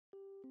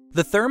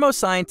The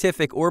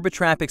thermoscientific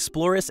Orbitrap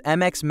Exploris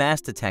MX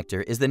mass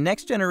detector is the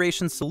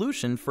next-generation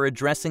solution for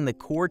addressing the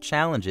core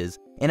challenges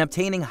in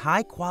obtaining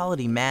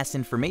high-quality mass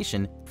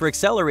information for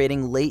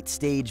accelerating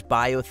late-stage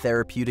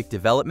biotherapeutic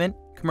development,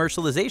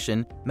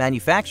 commercialization,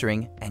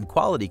 manufacturing, and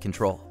quality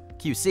control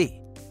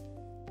 (QC).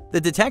 The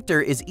detector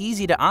is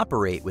easy to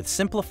operate with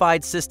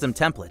simplified system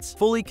templates,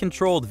 fully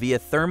controlled via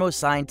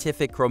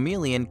thermoscientific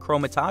chromelein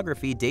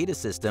chromatography data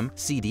system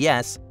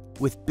 (CDS),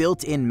 with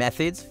built-in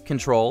methods,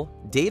 control,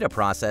 data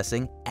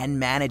processing, and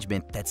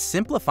management that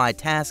simplify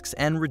tasks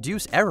and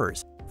reduce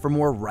errors for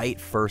more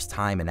right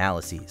first-time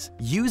analyses.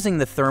 Using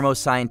the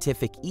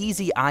thermoscientific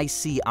Easy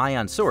IC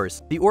ion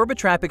source, the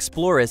Orbitrap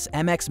Exploris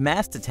MX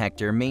mass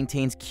detector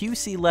maintains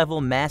QC-level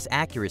mass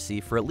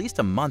accuracy for at least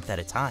a month at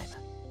a time,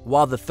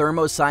 while the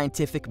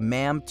thermoscientific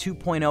MAM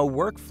 2.0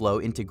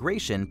 workflow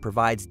integration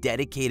provides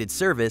dedicated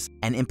service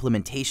and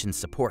implementation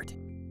support.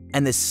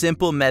 And the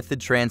simple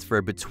method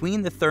transfer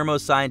between the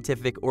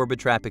thermoscientific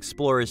Orbitrap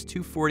Exploris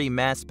 240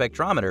 mass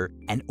spectrometer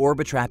and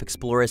Orbitrap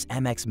Exploris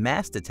MX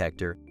mass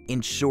detector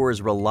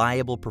ensures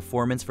reliable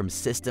performance from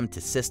system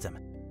to system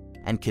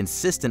and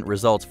consistent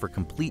results for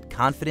complete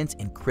confidence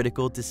in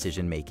critical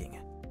decision-making.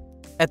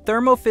 At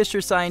Thermo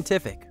Fisher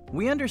Scientific,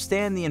 we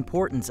understand the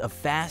importance of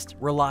fast,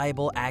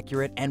 reliable,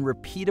 accurate, and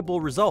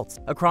repeatable results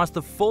across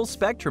the full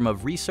spectrum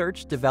of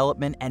research,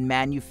 development, and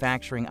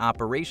manufacturing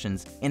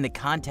operations in the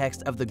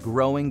context of the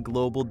growing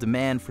global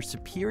demand for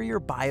superior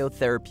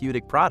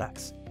biotherapeutic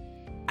products.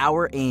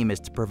 Our aim is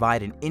to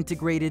provide an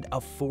integrated,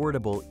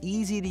 affordable,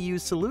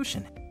 easy-to-use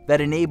solution that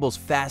enables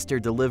faster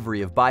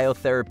delivery of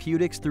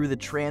biotherapeutics through the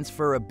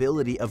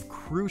transferability of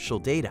crucial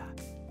data.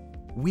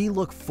 We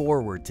look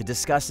forward to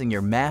discussing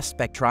your mass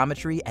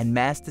spectrometry and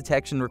mass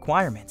detection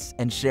requirements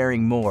and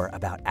sharing more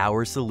about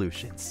our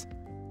solutions.